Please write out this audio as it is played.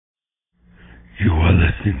You are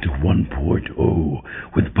listening to 1.0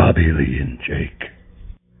 with Bobby Lee and Jake.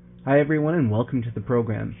 Hi everyone and welcome to the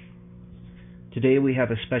program. Today we have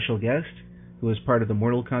a special guest who was part of the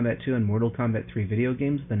Mortal Kombat 2 and Mortal Kombat 3 video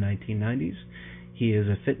games in the 1990s. He is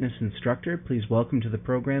a fitness instructor. Please welcome to the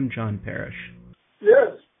program John Parrish.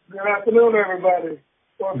 Yes, good afternoon everybody.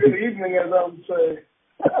 Or good evening as I would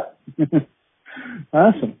say.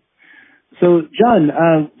 Awesome. So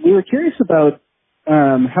John, we were curious about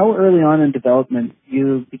how early on in development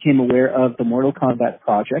you became aware of the Mortal Kombat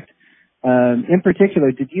project. In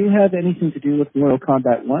particular, did you have anything to do with Mortal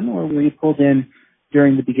Kombat 1, or were you pulled in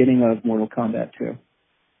during the beginning of Mortal Kombat 2?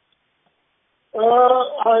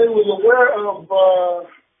 I was aware of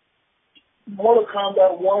Mortal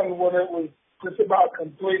Kombat 1 when it was just about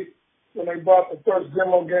complete, when they brought the first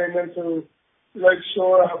demo game into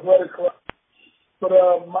Lakeshore Athletic Club. But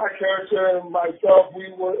my character and myself,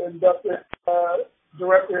 we were inducted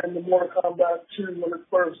directly into Mortal Kombat 2 when it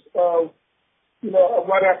first,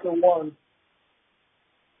 right after 1.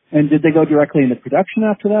 And did they go directly into production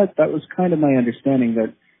after that? That was kind of my understanding,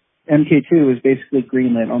 that MK2 was basically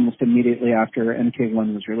greenlit almost immediately after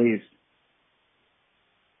MK1 was released.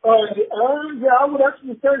 Yeah, I would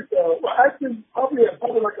actually say so. Well, actually, probably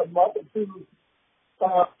like a month or two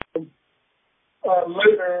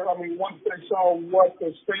later, once they saw what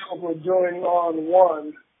the sales were doing on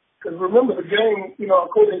 1. Because remember, the game,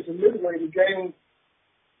 according to Midway, the game,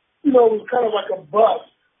 was kind of like a bust,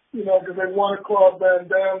 because they wanted Claude Van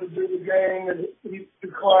Damme to do the game, and he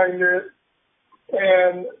declined it.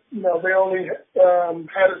 And, they only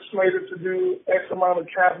had it slated to do X amount of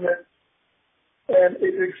cabinets, and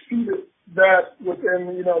it exceeded that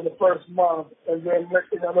within, the first month. And then next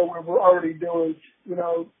thing I know, we were already doing,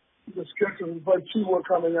 the sketches, but 2 were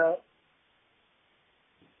coming out.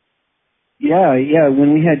 Yeah.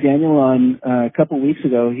 When we had Daniel on a couple of weeks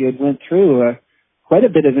ago, he had went through quite a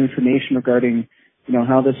bit of information regarding,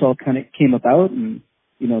 how this all kind of came about and,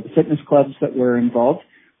 the fitness clubs that were involved.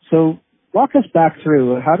 So walk us back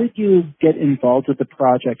through, how did you get involved with the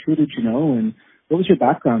project? Who did you know, and what was your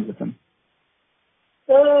background with them?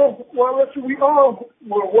 We all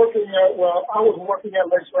were working I was working at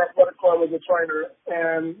Lakeshore Athletic Club as a trainer,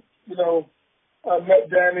 and, I met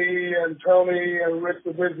Danny and Tony and Rick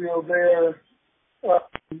Fabrizio there,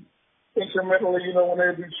 intermittently, when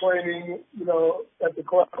they'd be training, at the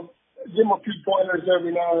club. Give them a few pointers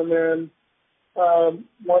every now and then.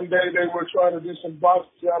 One day they were trying to do some box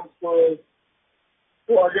jumps I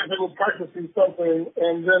guess they were practicing something,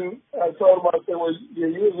 and then I told them, I said, well, you're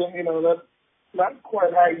using, that's not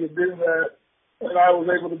quite how you do that. And I was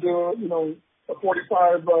able to do, a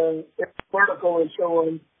 45 vertical and show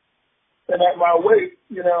them. And at my weight,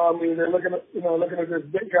 they're looking at this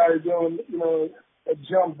big guy doing, a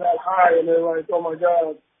jump that high, and they're like, oh my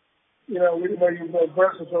God, we didn't know you were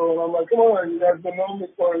versatile. And I'm like, come on, you guys been knowing me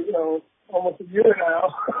for, almost a year now.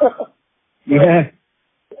 Yeah.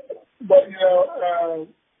 But,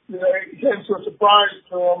 it came to a surprise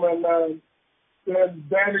to them, and then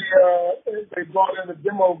Danny, they brought in a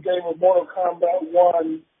demo game of Mortal Kombat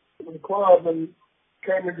 1 to the club, and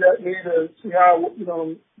came and got me to see how, what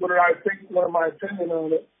did I think, what my opinion on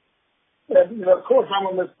it. And, of course, I'm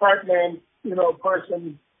a Miss Pac-Man,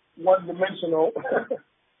 person, one-dimensional.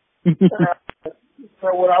 So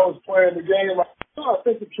when I was playing the game, I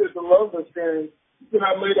think the kids will love this game. Then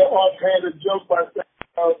I made an offhanded joke by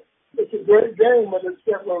saying, it's a great game, but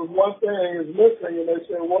except for one thing is missing. And they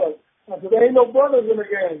said, what? I said, there ain't no brothers in the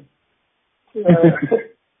game.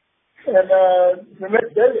 And the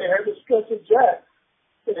next day they had to sketch of Jack.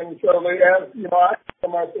 And so they asked,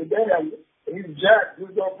 I said, damn, he's Jack.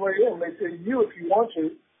 Who's going to play him? They said, you, if you want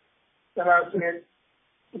to. And I said,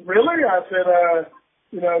 really? I said,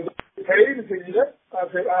 they paid? He said, yep. I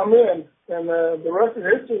said, I'm in. And the rest is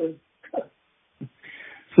history.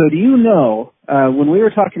 So do you know, when we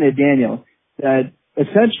were talking to Daniel, that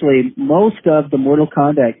essentially most of the Mortal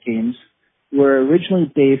Kombat games were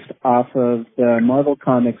originally based off of the Marvel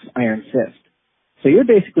Comics Iron Fist. So you're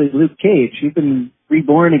basically Luke Cage. You've been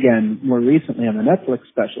reborn again more recently on the Netflix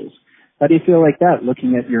specials. How do you feel like that,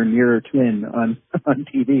 looking at your mirror twin on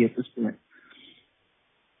TV at this point?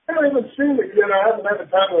 I haven't even seen it yet. I haven't had the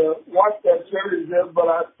time to watch that series yet, but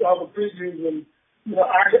I saw the previews, and,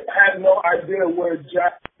 I had no idea where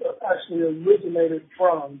Jack actually originated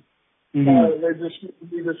from. Mm-hmm. They just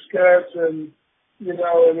did the sketch, and, and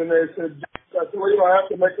then they said, I said, well, I have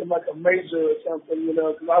to make him like a major or something,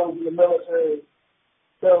 because I was in the military.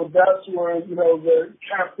 So that's where, the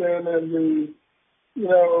captain and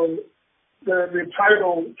the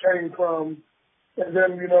title came from. And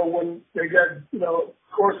then, when they got, of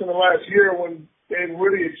course, in the last year when it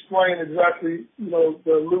really explained exactly, the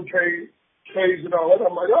Luke Cage and all that.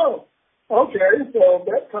 I'm like, oh, okay, so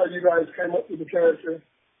that's how you guys came up with the character.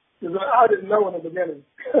 Because I didn't know in the beginning.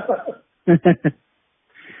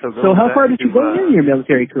 So how far did you go in your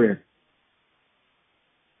military career?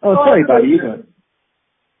 Oh, sorry, Bobby, you go.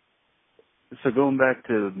 So going back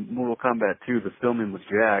to Mortal Kombat 2, the filming with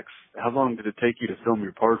Jax, how long did it take you to film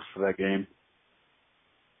your parts for that game?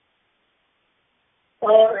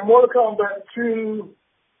 In Mortal Kombat 2,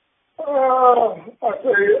 I'd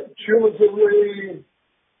say cumulatively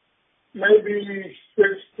maybe 6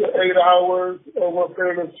 to 8 hours over a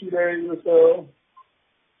period of 2 days or so.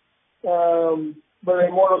 But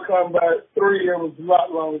in Mortal Kombat 3, it was a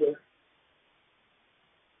lot longer.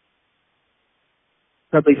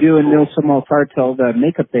 Probably due in no small part to all the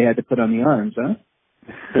makeup they had to put on the arms, huh?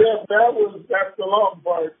 Yeah, that's the long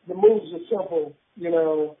part. The moves are simple,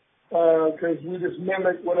 because we just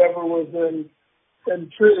mimicked whatever was in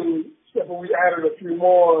 2, except for we added a few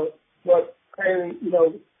more. But,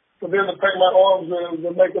 for them to paint my arms,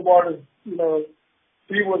 the makeup artist,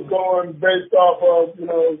 he was going based off of,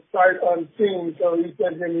 sight unseen. So he's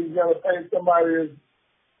thinking he's going to paint somebody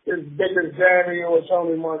as big as Danny or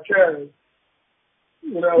Tony Marquez.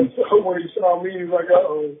 So when he saw me, he was like,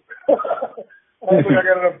 uh-oh. I don't think I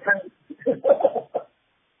got enough paint.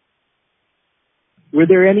 Were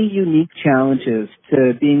there any unique challenges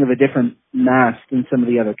to being of a different mask than some of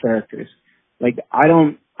the other characters? Like, I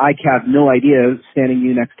have no idea, standing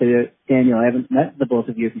you next to Daniel, I haven't met the both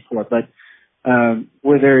of you before, but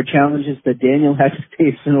were there challenges that Daniel had to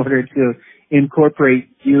face in order to incorporate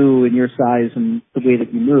you and your size and the way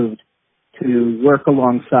that you moved to work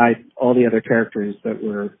alongside all the other characters that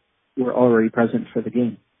were already present for the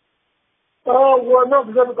game? Well, no,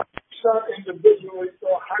 because everybody shot individually, so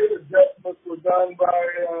height adjustments were done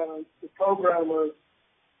by the programmers.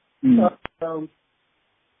 Because,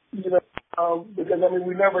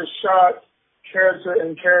 we never shot character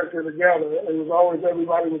and character together. It was always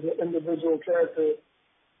everybody was an individual character.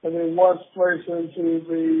 And then once placed into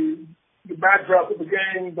the backdrop of the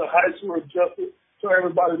game, the heights were adjusted so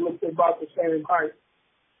everybody looked about the same height.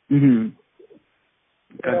 Mm-hmm.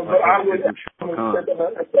 But I was at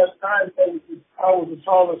that time I was the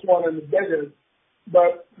tallest one and the biggest.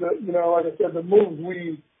 But like I said, the moves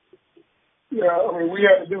we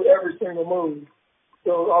had to do every single move.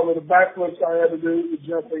 So all of the backflips I had to do, the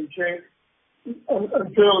jumping kick, until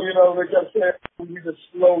they kept saying you just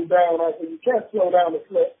slow down. I said you can't slow down the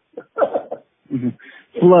flip. Mm-hmm.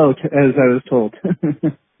 Float, as I was told.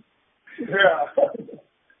 Yeah.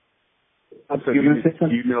 So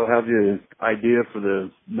do you know how the idea for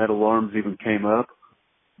the metal arms even came up?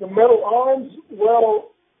 The metal arms,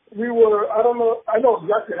 well, I know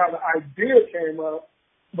exactly how the idea came up,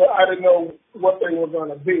 but I didn't know what they were going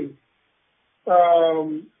to be.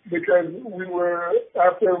 Because we were,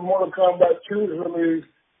 after Mortal Kombat 2 was released,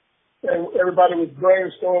 and everybody was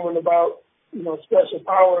brainstorming about, special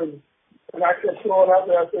powers, and I kept throwing out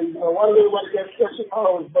there, I said, why does everybody get special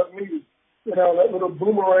powers but me? That little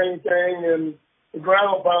boomerang thing and the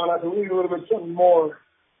ground pound, I said, we need a little bit something more.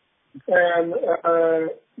 And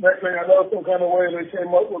next thing I know, some kind of way they came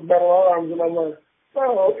up with metal arms, and I'm like,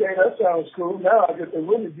 oh, okay, that sounds cool. Now I get to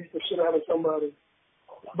really beat the shit out of somebody.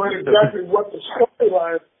 But exactly what the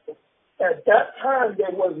storyline was, at that time,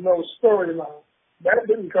 there was no storyline. That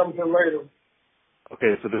didn't come till later.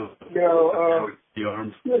 Okay, so the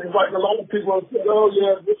arms. Yeah, like a lot of people said, oh,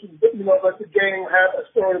 yeah, this is, like the game had a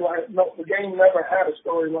storyline. No, the game never had a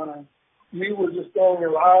storyline. We were just throwing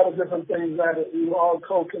a lot of different things at it. We were all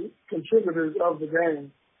co-contributors of the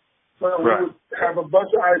game. So we would have a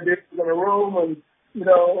bunch of ideas in a room, and,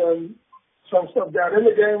 and some stuff got in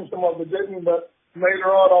the game, some of it didn't, but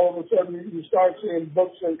later on, all of a sudden, you start seeing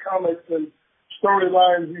books and comics and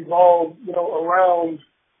storylines evolve, around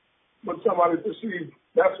what somebody perceives.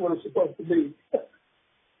 That's what it's supposed to be.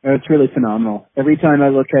 It's really phenomenal. Every time I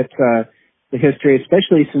look at the history,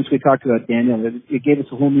 especially since we talked about Daniel, it gave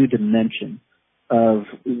us a whole new dimension of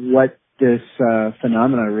what this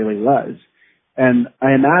phenomena really was. And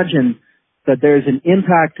I imagine that there's an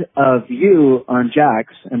impact of you on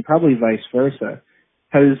Jax, and probably vice versa.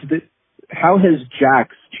 How has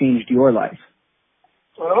Jax changed your life?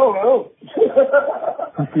 I don't know.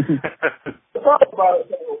 Talk about it.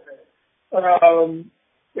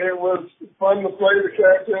 It was fun to play the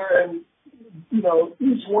character, and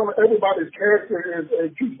everybody's character is a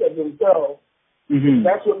piece of themselves. Mm-hmm.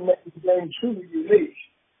 That's what makes the game truly unique.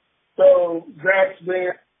 So Jax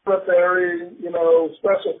being military,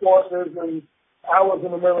 special forces, and I was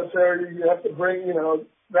in the military. You have to bring,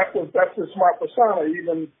 that's just my persona,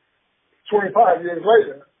 even 25 years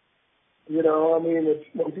later. You know, I mean,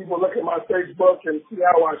 when people look at my Facebook and see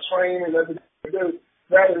how I train and everything I do,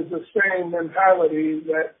 that is the same mentality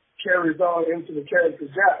that carries on into the character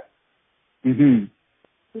Jack. Mm-hmm.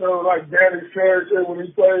 You know, like Danny's character when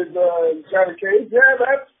he plays Johnny Cage. Yeah,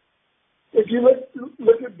 that's, if you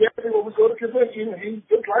look at Danny when we go to convention, he's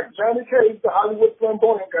just like Johnny Cage, the Hollywood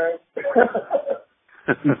flamboyant guy.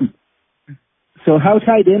 So how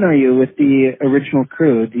tied in are you with the original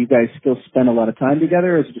crew? Do you guys still spend a lot of time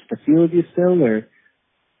together, or is it just a few of you still, or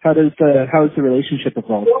how has the relationship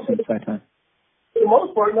evolved since that time? For the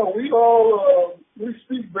most part, no, we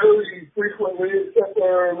speak very frequently, except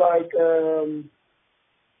for like,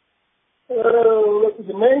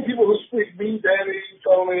 the main people who speak, me, Danny,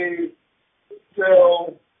 Tony,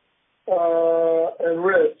 Phil, and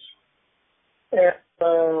Rich,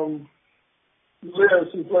 and Liz,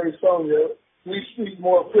 who plays Sonya. We speak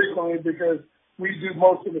more frequently because we do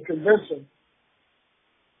most of the convention.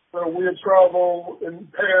 So we'll travel in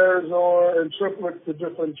pairs or in triplets to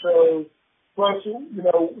different shows. Plus, you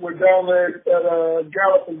know, we're down there at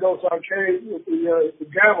Gallop and Ghost Arcade with the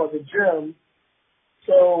Gamma, the gym.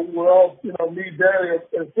 So we're all, you know, me, Danny,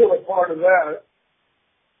 and Phil are part of that.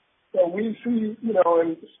 So we see, you know,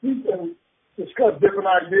 and speak and discuss different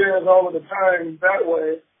ideas all of the time that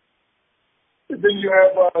way. Then you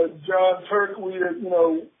have John Turk. We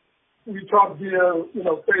talk via, you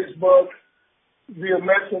know, Facebook, via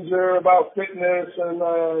Messenger about fitness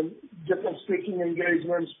and different speaking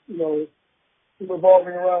engagements, you know,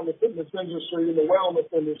 revolving around the fitness industry and the wellness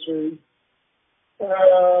industry.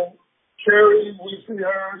 Carrie, we see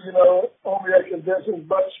her, you know, only at conventions,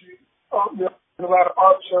 but she, you know, a lot of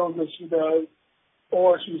art shows that she does,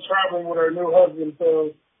 or she's traveling with her new husband.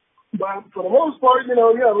 So, but for the most part, you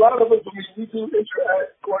know, yeah, a lot of us, we do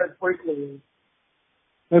interact quite frequently.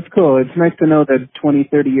 That's cool. It's nice to know that 20,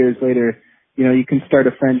 30 years later, you know, you can start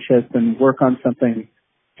a friendship and work on something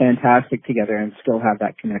fantastic together and still have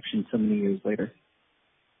that connection so many years later.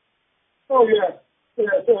 Oh, yeah.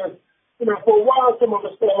 Yeah, so, you know, for a while, some of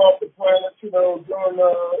us fell off the planet, you know, during,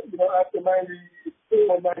 you know, after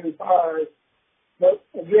 94, 95. But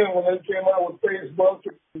again, when they came out with Facebook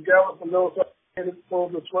and Gallup and those, it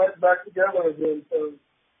pulled us right back together again. So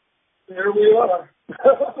here we are.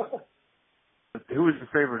 Who was your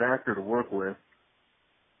favorite actor to work with?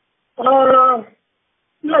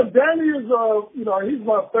 You know, Danny is, you know, he's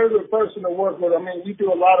my favorite person to work with. I mean, we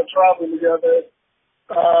do a lot of traveling together.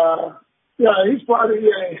 Yeah, he's probably,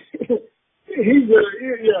 yeah,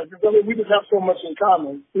 yeah, because I mean, we just have so much in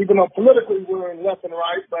common. Even though politically we're in left and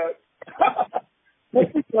right, but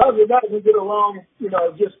other than that, we get along, you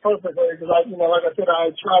know, just perfectly. Because you know, like I said, I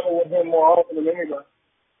travel with him more often than anybody.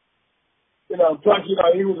 You know, plus, you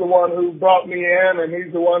know, he was the one who brought me in, and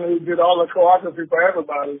he's the one who did all the choreography for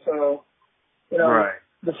everybody. So, you know, right.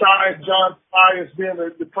 Besides John Parrish being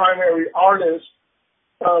the primary artist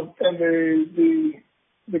and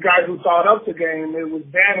the guy who thought up the game, it was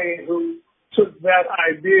Danny who took that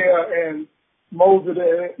idea and molded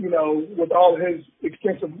it, you know, with all his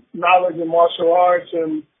extensive knowledge in martial arts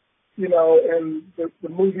and, you know, and the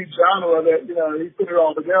movie genre that, you know, he put it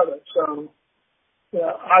all together. So,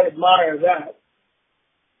 yeah, I admire that.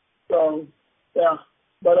 So, yeah.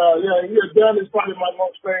 But, yeah, Dan is probably my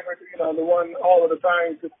most favorite, you know, the one all of the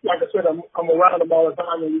time. Like I said, I'm around him all the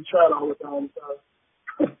time and we chat all the time.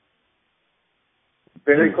 So.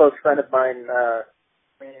 Very close friend of mine,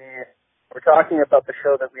 we were talking about the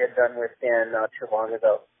show that we had done with Dan not too long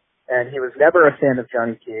ago. And he was never a fan of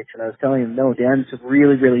Johnny Cage. And I was telling him, no, Dan's a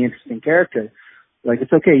really, really interesting character. Like,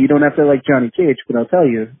 it's okay, you don't have to like Johnny Cage, but I'll tell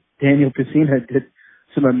you, Daniel Pesina did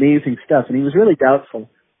some amazing stuff. And he was really doubtful.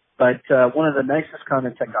 But one of the nicest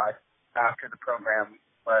comments I got after the program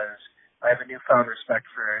was, I have a newfound respect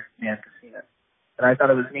for Dan Pesina. And I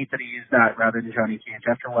thought it was neat that he used that rather than Johnny Cage.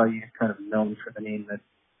 After a while, you get kind of known for the name that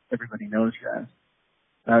everybody knows you as.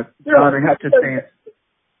 John, I have to say,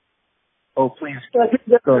 oh, please,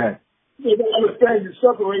 go ahead. You don't understand, you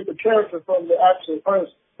separate the character from the actual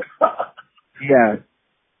person. Yeah.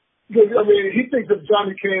 Because, I mean, he thinks of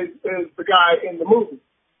Johnny Cage as the guy in the movie.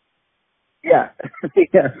 Yeah.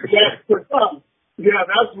 Yeah, for sure. Yeah,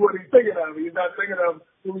 that's what he's thinking of. He's not thinking of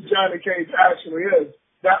who Johnny Cage actually is.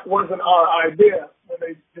 That wasn't our idea when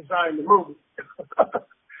they designed the movie.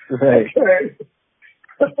 Right. Okay.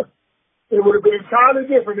 It would have been entirely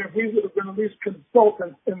different if we would have been at least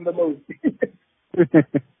consultants in the movie.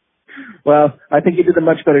 Well, I think you did a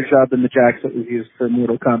much better job than the Jax that was used for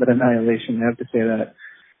Mortal Kombat Annihilation. I have to say that.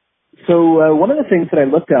 So one of the things that I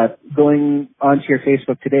looked at going onto your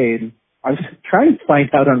Facebook today, and I was trying to find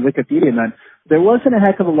out on Wikipedia, man, there wasn't a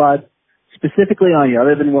heck of a lot specifically on you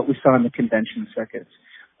other than what we saw in the convention circuits.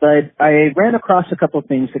 but I ran across a couple of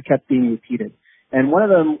things that kept being repeated. And one of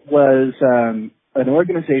them was an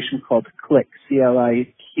organization called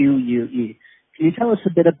CLIQUE, CLIQUE. Can you tell us a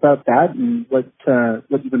bit about that and what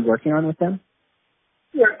you've been working on with them?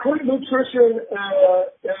 Yeah, CLIQUE Nutrition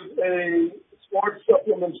is a sports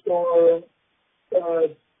supplement store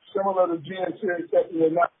similar to GNC, except we're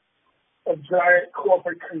not a giant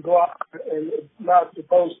corporate conglomerate, and it's not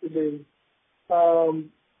supposed to be.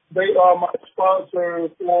 They are my sponsor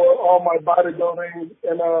for all my bodybuilding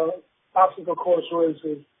and obstacle course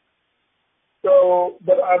races. So,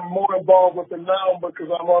 but I'm more involved with them now because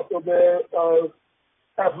I'm also their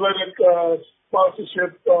athletic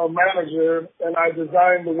sponsorship manager, and I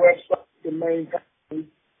designed the website and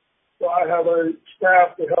maintain. So I have a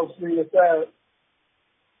staff that helps me with that.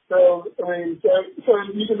 So, I mean, so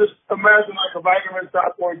you can just imagine like a vitamin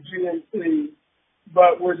shop or GNC,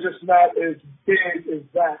 but we're just not as big as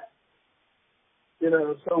that. You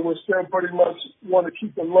know, so we're still pretty much want to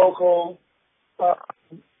keep it local.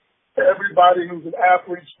 Everybody who's an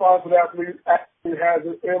athlete, sponsored athlete, actually has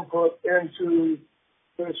an input into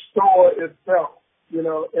the store itself. You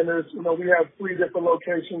know, and there's, you know, we have 3 different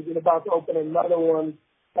locations and about to open another one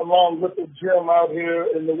along with the gym out here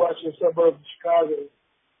in the western suburbs of Chicago.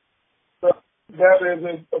 So that is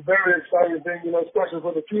a very exciting thing, you know, especially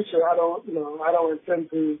for the future. I don't intend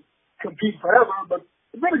to compete forever, but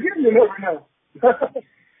better get you never know.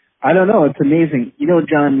 I don't know. It's amazing. You know,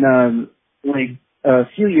 John, like a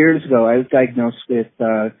few years ago, I was diagnosed with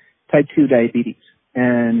type 2 diabetes,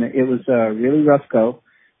 and it was a really rough go.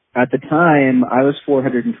 At the time, I was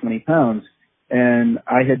 420 pounds, and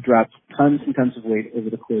I had dropped tons and tons of weight over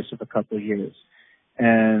the course of a couple of years.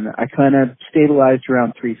 And I kind of stabilized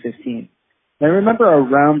around 315. And I remember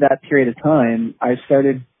around that period of time, I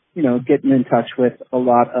started, you know, getting in touch with a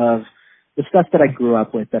lot of the stuff that I grew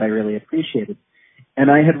up with that I really appreciated. And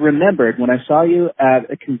I had remembered when I saw you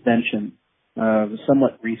at a convention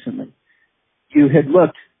somewhat recently, you had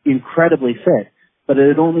looked incredibly fit, but it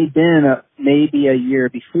had only been maybe a year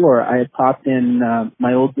before I had popped in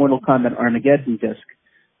my old Mortal Kombat Armageddon disc,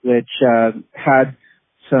 which had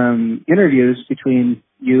some interviews between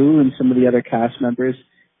you and some of the other cast members,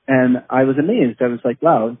 and I was amazed. I was like,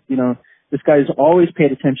 wow, you know, this guy's always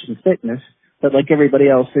paid attention to fitness, but like everybody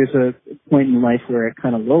else, there's a point in life where it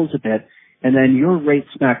kind of lulls a bit, and then you're right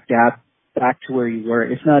smack dab back to where you were,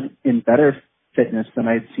 if not in better fitness than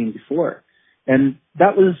I had seen before. And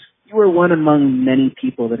that was, you were one among many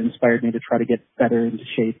people that inspired me to try to get better into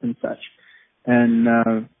shape and such. And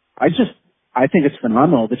I think it's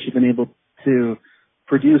phenomenal that you've been able to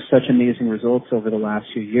produce such amazing results over the last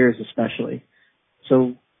few years, especially.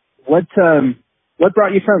 So what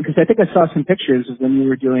brought you from? Because I think I saw some pictures of when you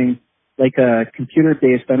were doing like a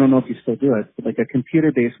computer-based, I don't know if you still do it, but like a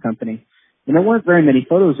computer-based company. And there weren't very many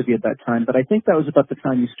photos of you at that time, but I think that was about the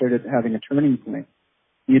time you started having a turning point.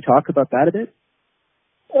 Can you talk about that a bit?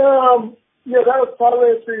 Yeah, that was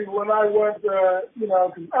probably when I went, you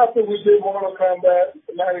know, cause after we did Mortal Kombat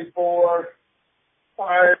in 94,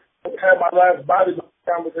 I had my last bodybuilding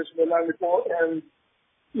competition in 94, and,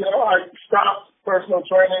 you know, I stopped personal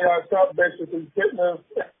training, I stopped basically fitness,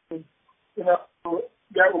 and, you know,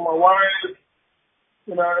 got with my wife,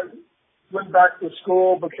 you know, went back to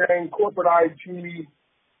school, became corporate IT,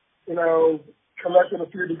 you know, collected a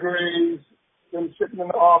few degrees, been sitting in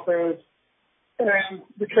the office, and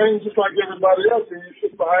became just like everybody else. And you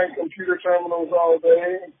sit behind computer terminals all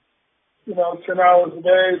day, you know, 10 hours a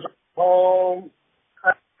day, home,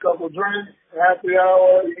 have a couple of drinks, happy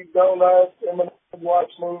hour, eat donuts, watch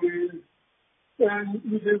movies. And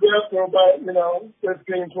you do that for about, you know,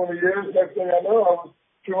 15, 20 years. Next thing I know, I was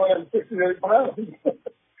 268 pounds.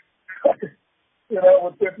 You know,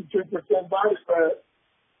 with 52% body fat.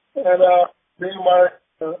 And being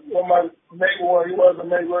when my neighbor, he was a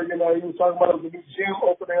neighbor, you know, he was talking about the new gym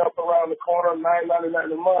opening up around the corner,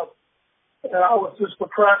 $9.99 a month. And I was just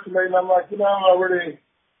procrastinating. I'm like, you know, I really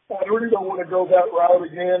don't want to go that route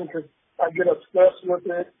again because I get obsessed with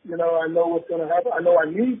it. You know, I know what's going to happen. I know I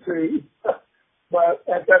need to, but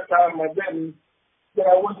at that time I didn't. Then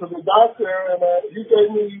I went to the doctor and he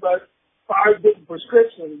gave me like 5 different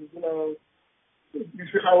prescriptions. You know, you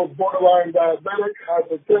said I was borderline diabetic,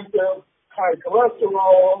 hypertensive, high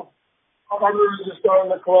cholesterol, arteries are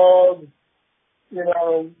starting to clog, you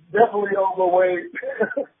know, definitely overweight.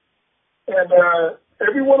 And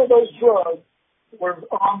every one of those drugs was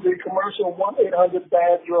on the commercial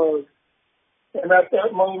 1-800-BAD drug. And at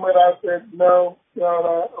that moment I said, no,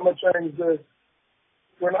 I'm going to change this.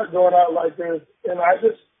 We're not going out like this. And I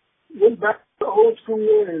just went back to old school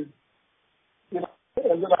ways. You know,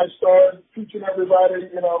 And then I started teaching everybody,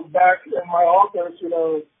 back in my office,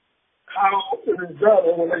 how it is done.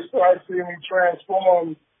 And when they started seeing me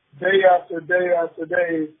transform day after day after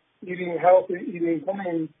day, eating healthy, eating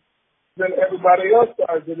clean, then everybody else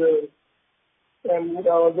started to do it. And, then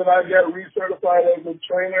I got recertified as a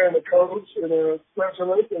trainer and a coach and a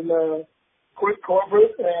specialist and quit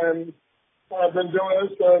corporate. And I've been doing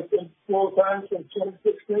this since full time since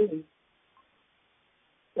 2016.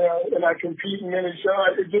 And I compete in many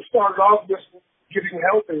shows. It just started off just getting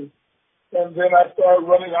healthy. And then I started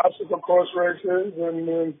running obstacle course races, and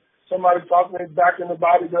then somebody talked me back into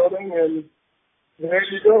bodybuilding, and there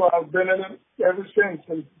you go. I've been in it ever since.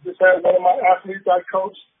 And just had one of my athletes I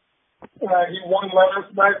coached. He won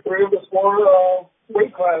last night 3 of the 4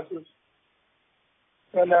 weight classes.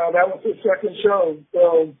 And that was his second show.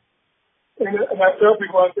 So, and I tell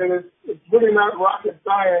people, I said, it's really not rocket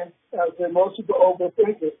science. I said, most people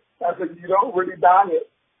overthink it. I said, you don't really diet.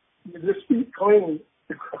 You just eat clean.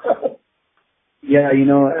 Yeah,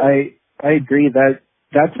 I agree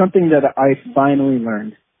that's something that I finally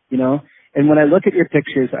learned, And when I look at your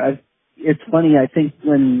pictures, it's funny, I think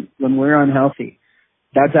when we're unhealthy,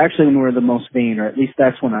 that's actually when we're the most vain, or at least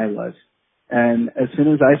that's when I was. And as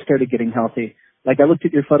soon as I started getting healthy, like I looked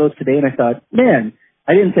at your photos today and I thought, man,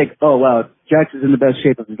 I didn't think, oh wow, Jax is in the best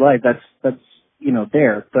shape of his life. That's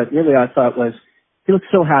there. But really I thought was, he looks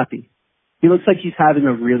so happy. He looks like he's having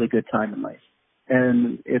a really good time in life.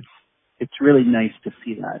 And it's really nice to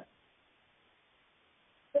see that.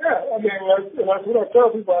 Yeah, I mean, that's what I tell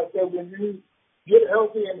people. I said, when you get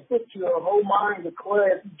healthy and put your whole mind to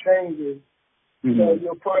clarity changes. Mm-hmm.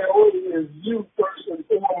 Your priority is you first and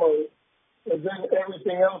foremost, and then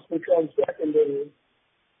everything else becomes secondary.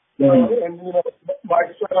 Mm-hmm. And, my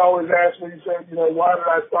son always asked me, he said, why did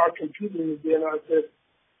I start competing again? I said,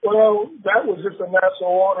 well, that was just a natural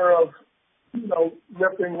order of,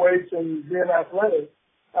 lifting weights and being athletic.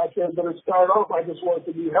 I said, but it started off, I just wanted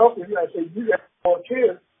to be healthy. I said, you got 4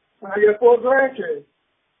 kids, and I got 4 grandkids.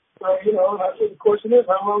 So, and I said, the question is,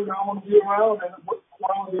 how long do I want to be around, and what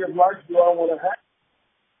quality of life do I want to have?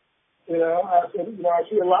 I said, I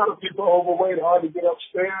see a lot of people overweight, hard to get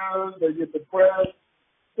upstairs, they get depressed,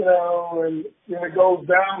 and it goes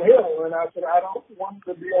downhill. And I said, I don't want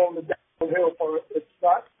to be on the downhill part. It's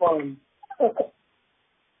not fun.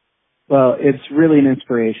 Well, it's really an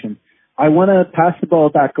inspiration. I want to pass the ball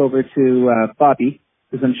back over to Bobby,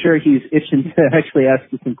 because I'm sure he's itching to actually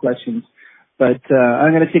ask you some questions. But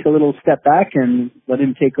I'm going to take a little step back and let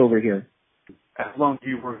him take over here. How long do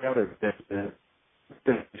you work out every day?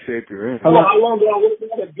 The shape you're in. How long do I work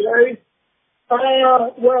out a day?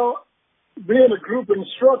 Well, being a group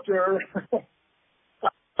instructor,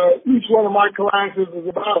 each one of my classes is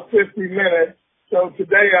about 50 minutes. So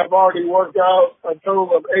today I've already worked out a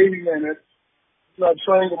total of 80 minutes. So I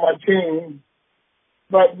trained with my team.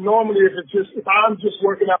 But normally if I'm just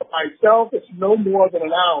working out myself, it's no more than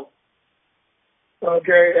an hour.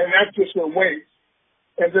 Okay, and that's just with weights.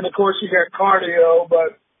 And then of course you got cardio,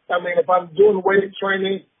 but if I'm doing weight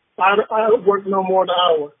training, I work no more than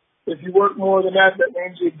an hour. If you work more than that, that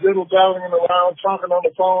means you're diddle-dallying around, talking on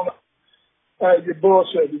the phone, you're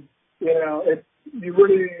bullshitting. If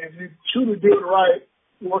you truly do it right,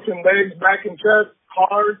 working legs, back, and chest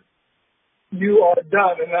hard, you are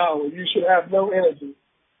done in an hour. You should have no energy.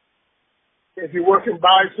 If you're working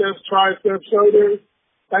biceps, triceps, shoulders,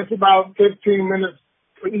 that's about 15 minutes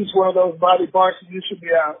for each one of those body parts, and you should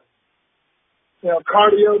be out.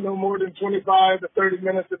 Cardio, no more than 25 to 30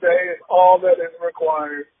 minutes a day is all that is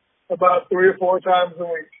required, about 3 or 4 times a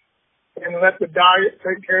week. And let the diet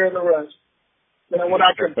take care of the rest. When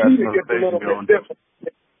I compete, it gets a little bit different.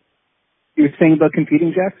 You were saying about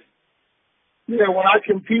competing, Jax? Yeah, when I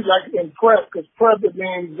compete, like in prep, because prep, it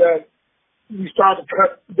means that you start to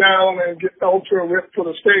cut down and get ultra ripped for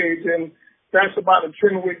the stage, and that's about a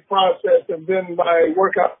 10-week process. And then my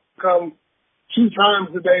workout comes 2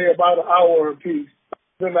 times a day, about an hour apiece.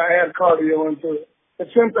 Then I add cardio into it. And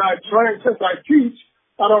since I teach,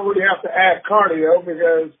 I don't really have to add cardio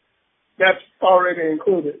because that's already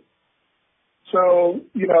included. So,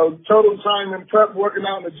 total time in prep working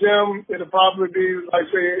out in the gym, it'll probably be, like,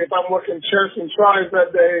 say, if I'm working chest and tries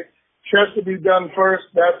that day, chest will be done first.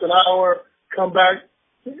 That's an hour. Come back,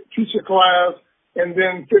 teach a class, and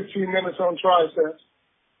then 15 minutes on triceps.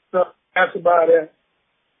 So that's about it.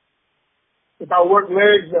 If I work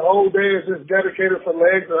legs, the whole day is just dedicated for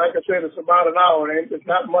legs. And like I said, it's about an hour. There's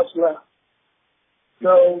not much left.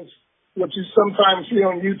 So what you sometimes see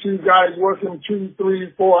on YouTube, guys working 2,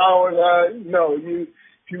 3, 4 hours, no, if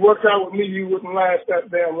you worked out with me, you wouldn't last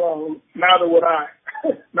that damn long. Neither would I.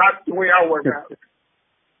 Not the way I work out.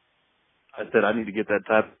 I said I need to get that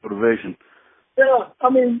type of motivation. Yeah, I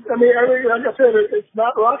mean, like I said, it's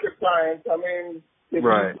not rocket science. I mean, if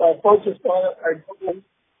Right. you focus on it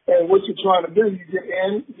and what you're trying to do, you get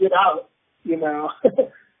in, get out. You know,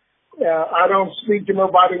 yeah, I don't speak to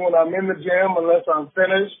nobody when I'm in the gym unless I'm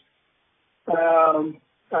finished.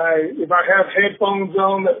 If I have headphones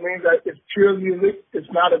on, that means that it's pure music.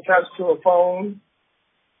 It's not attached to a phone.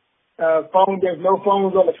 There's no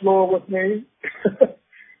phones on the floor with me.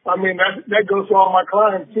 I mean, that goes for all my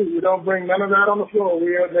clients too. We don't bring none of that on the floor.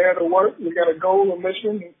 We are there to work. We got a goal, a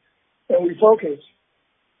mission, and we focus.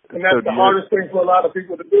 And that's the hardest thing for a lot of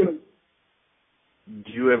people to do.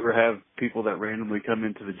 Do you ever have people that randomly come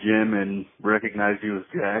into the gym and recognize you as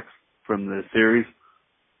Jax from the series?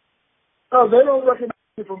 Oh, they don't recognize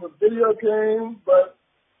me from the video game, but,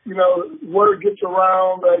 you know, word gets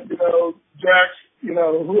around that, you know, Jax, you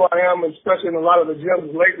know, who I am, especially in a lot of the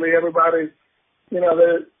gyms lately, everybody, you know,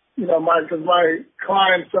 because my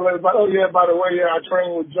clients tell everybody, oh, yeah, by the way, yeah, I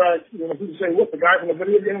train with Jax. You know, people say, what, the guy from the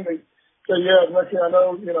video game? They say, yeah, next thing I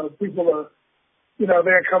know, you know, people are, you know,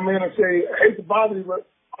 they'll come in and say, I hate to bother you, but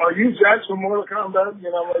are you Jax from Mortal Kombat?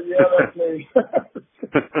 You know, I'm like, yeah, that's me.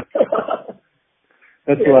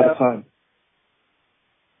 That's a lot of fun.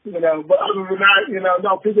 You know, but other than that, you know,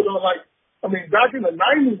 no, people don't like, I mean, back in the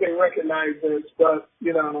 90s, they recognized this, but,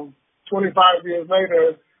 you know, 25 years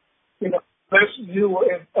later, you know, unless you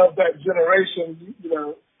were of that generation, you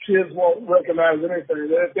know, kids won't recognize anything.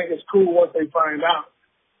 They think it's cool once they find out.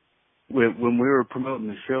 When we were promoting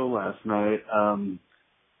the show last night,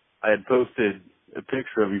 I had posted a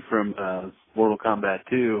picture of you from Mortal Kombat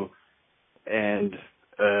 2, and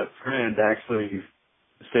a friend actually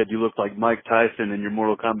said you look like Mike Tyson in your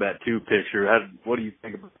Mortal Kombat 2 picture. What do you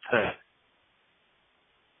think about that?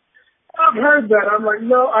 I've heard that. I'm like,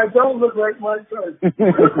 no, I don't look like Mike Tyson.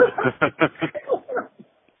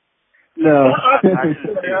 No.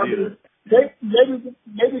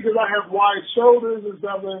 Maybe because I have wide shoulders or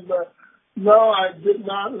something, but no, I did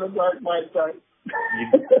not look like Mike Tyson.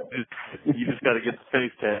 You just got to get the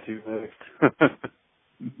face tattoo next.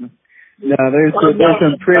 No, there's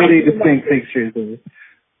some pretty distinct pictures of it.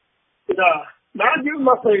 Yeah, not getting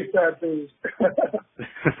my face tattoos.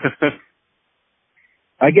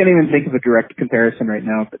 I can't even think of a direct comparison right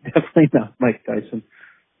now, but definitely not Mike Tyson.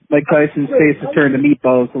 Mike Tyson's face has turned to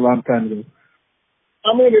meatballs a long time ago.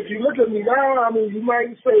 I mean, if you look at me now, I mean, you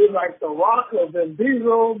might say like The Rock or Vin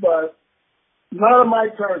Diesel, but not a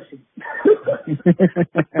Mike Tyson.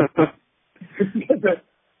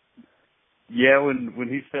 Yeah, when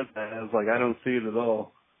he said that, I was like, I don't see it at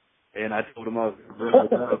all. And I told him I was going to bring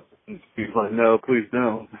it up. He was like, no, please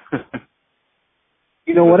don't.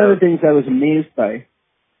 You know, one of the things I was amazed by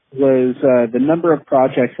was the number of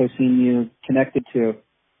projects I've seen you connected to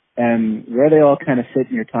and where they all kind of sit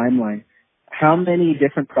in your timeline. How many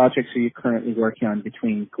different projects are you currently working on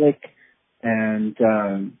between Click and,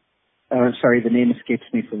 sorry, the name escapes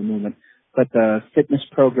me for the moment, but the fitness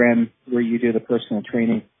program where you do the personal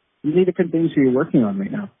training? How many different things are you working on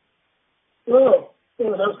right now? Oh,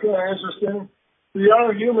 that's kind of interesting.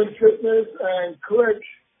 Beyond Human Fitness and Click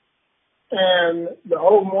and the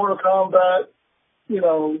whole Mortal Kombat, you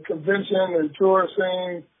know, convention and tour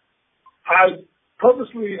scene, I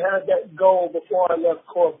purposely had that goal before I left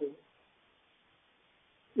corporate.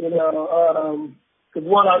 You know, because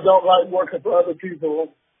one, I don't like working for other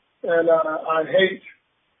people, and I hate,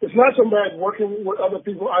 it's not so bad working with other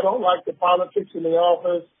people. I don't like the politics in the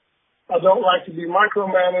office. I don't like to be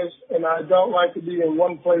micromanaged, and I don't like to be in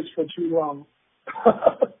one place for too long.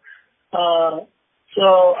 So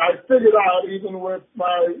I figured out, even with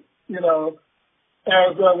my, you know,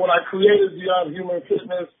 as when I created Beyond Human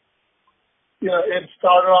Fitness, you know, it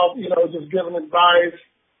started off, you know, just giving advice.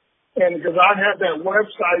 And because I had that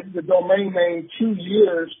website, the domain name, 2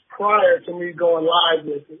 years prior to me going live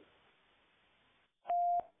with it.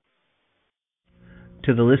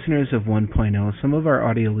 To the listeners of 1.0, some of our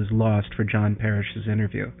audio is lost for John Parrish's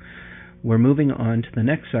interview. We're moving on to the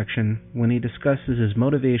next section when he discusses his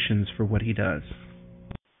motivations for what he does.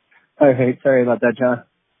 Okay, sorry about that, John.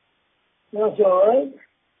 That's all right.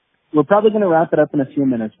 We're probably going to wrap it up in a few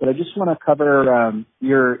minutes, but I just want to cover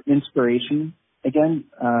your inspiration again,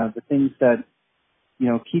 the things that, you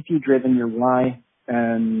know, keep you driven, your why,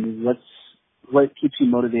 and what keeps you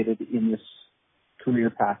motivated in this career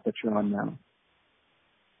path that you're on now.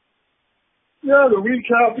 Yeah, to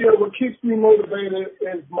recap here, what keeps me motivated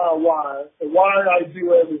is my why, the why I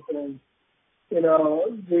do everything. You know,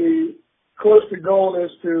 of course, the goal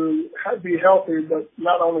is to be healthy, but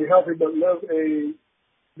not only healthy, but live a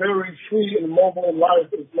very free and mobile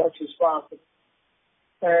life as much as possible.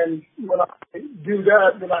 And when I do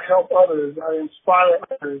that, then I help others. I inspire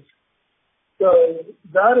others. So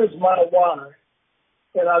that is my why.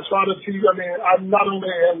 And I try to teach, I'm not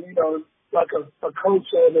only like a coach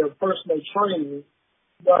or a personal trainer,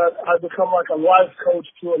 but I become like a life coach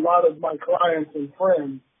to a lot of my clients and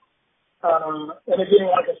friends. And again,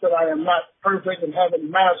 like I said, I am not perfect and haven't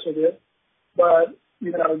mastered it, but,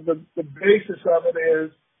 the basis of it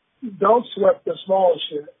is don't sweat the small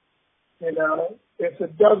shit. If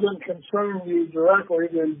it doesn't concern you directly,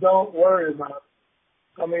 then don't worry about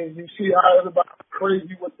it. You see how everybody's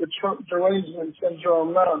crazy with the Trump derangement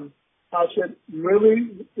syndrome now. I said,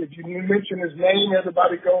 really? If you mention his name,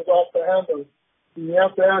 everybody goes off the handle. And you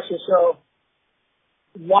have to ask yourself,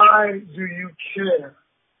 why do you care?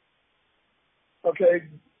 Okay,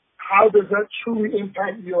 how does that truly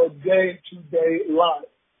impact your day-to-day life?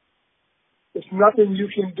 There's nothing you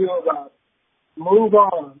can do about it. Move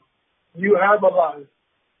on. You have a life.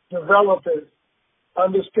 Develop it.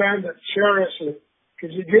 Understand it. Cherish it.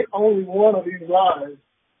 Because you get only one of these lives.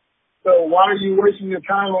 So why are you wasting your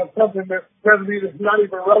time on something that's not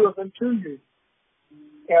even relevant to you?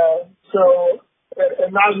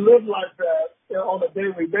 And I live like that on a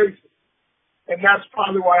daily basis. And that's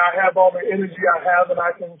probably why I have all the energy I have, and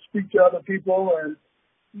I can speak to other people and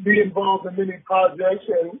be involved in many projects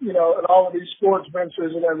and, and all of these sports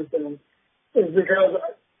ventures and everything. Is because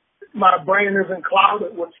my brain isn't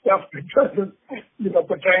clouded with stuff that doesn't,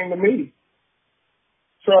 pertain to me.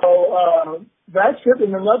 So that's it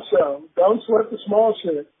in a nutshell. Don't sweat the small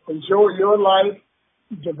shit. Enjoy your life.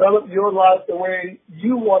 Develop your life the way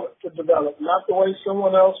you want it to develop, not the way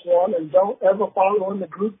someone else wants, and don't ever follow in the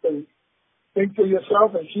group thing. Think for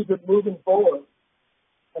yourself and keep it moving forward.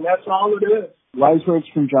 And that's all it is. Wise words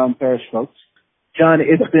from John Parrish, folks. John,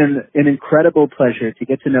 it's been an incredible pleasure to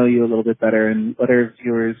get to know you a little bit better and let our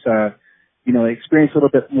viewers, experience a little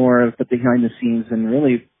bit more of the behind the scenes and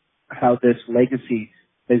really how this legacy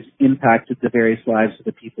has impacted the various lives of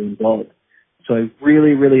the people involved. So I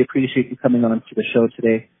really, really appreciate you coming on to the show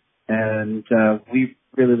today, and we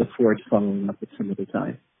really look forward to following up with some other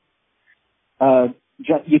time.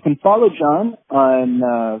 You can follow John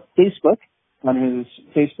on Facebook, on his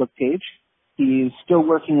Facebook page. He's still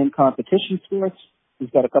working in competition sports.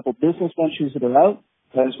 He's got a couple business ventures that are out.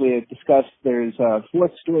 As we have discussed, there's a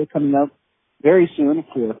fourth store coming out very soon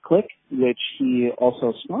for Click, which he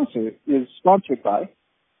also is sponsored by.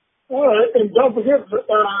 All right, and don't forget,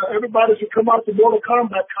 everybody should come out to Mortal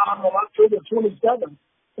Kombat Con on October 27th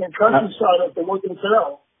in Countryside at the Working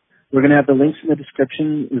Town. We're going to have the links in the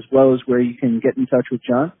description as well as where you can get in touch with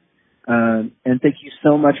John. And thank you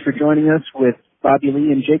so much for joining us with Bobby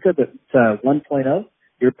Lee and Jacob at 1.0,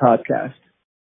 your podcast.